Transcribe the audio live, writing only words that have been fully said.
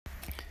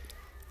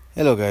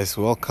Hello guys,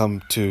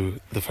 welcome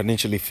to the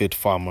Financially Fit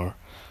Farmer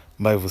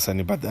by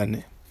Vusani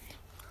Badane.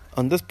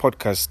 On this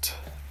podcast,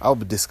 I'll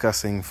be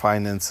discussing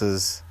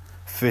finances,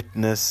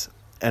 fitness,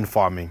 and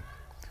farming.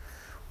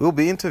 We'll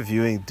be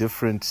interviewing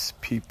different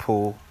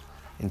people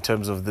in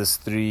terms of these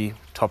three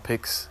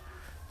topics,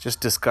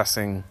 just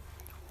discussing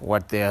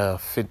what their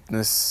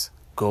fitness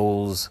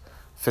goals,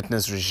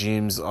 fitness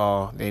regimes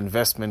are, their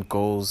investment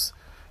goals,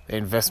 their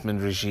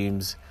investment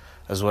regimes,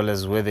 as well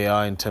as where they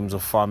are in terms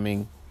of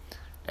farming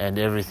and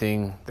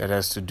everything that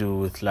has to do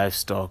with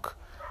livestock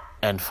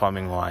and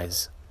farming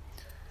wise.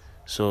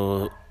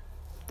 So,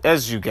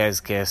 as you guys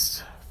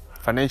guessed,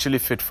 financially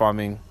fit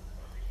farming,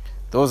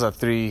 those are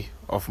three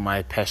of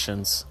my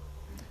passions.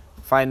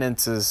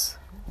 Finances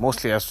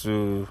mostly has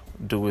to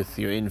do with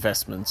your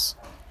investments.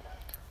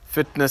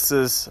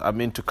 Fitnesses, I'm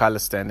into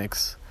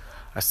calisthenics.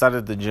 I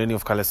started the journey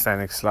of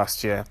calisthenics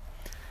last year,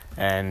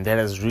 and that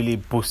has really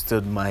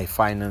boosted my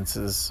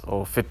finances,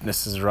 or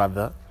fitnesses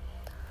rather.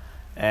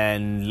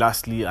 And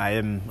lastly, I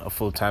am a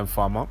full-time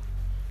farmer.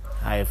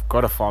 I've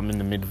got a farm in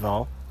the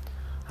Midvale.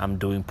 I'm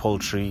doing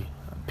poultry,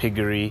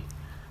 piggery,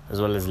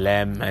 as well as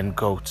lamb and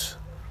goats.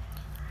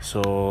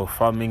 So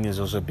farming is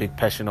also a big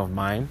passion of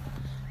mine.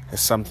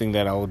 It's something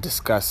that I will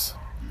discuss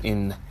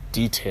in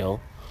detail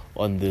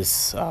on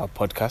this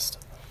podcast.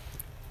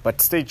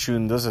 But stay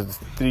tuned. Those are the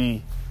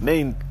three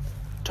main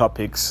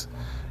topics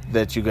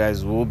that you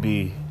guys will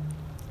be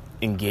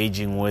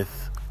engaging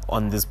with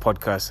on this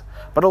podcast,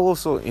 but I'll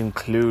also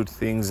include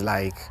things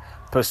like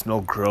personal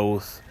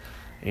growth,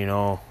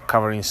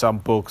 covering some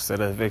books that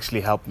have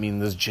actually helped me in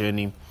this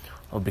journey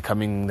of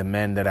becoming the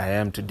man that I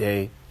am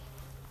today,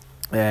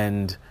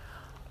 and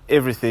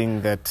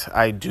everything that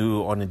I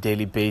do on a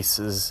daily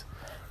basis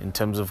in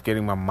terms of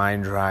getting my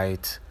mind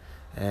right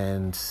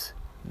and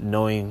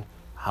knowing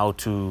how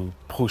to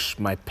push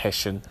my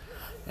passion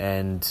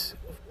and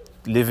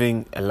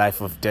living a life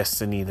of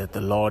destiny that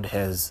the Lord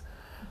has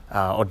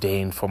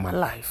ordained for my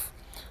life.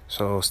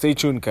 So stay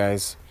tuned,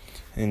 guys.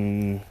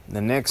 In the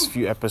next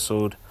few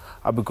episodes,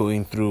 I'll be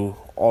going through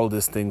all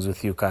these things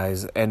with you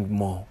guys and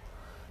more.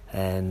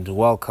 And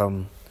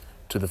welcome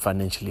to the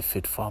Financially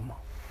Fit Farmer.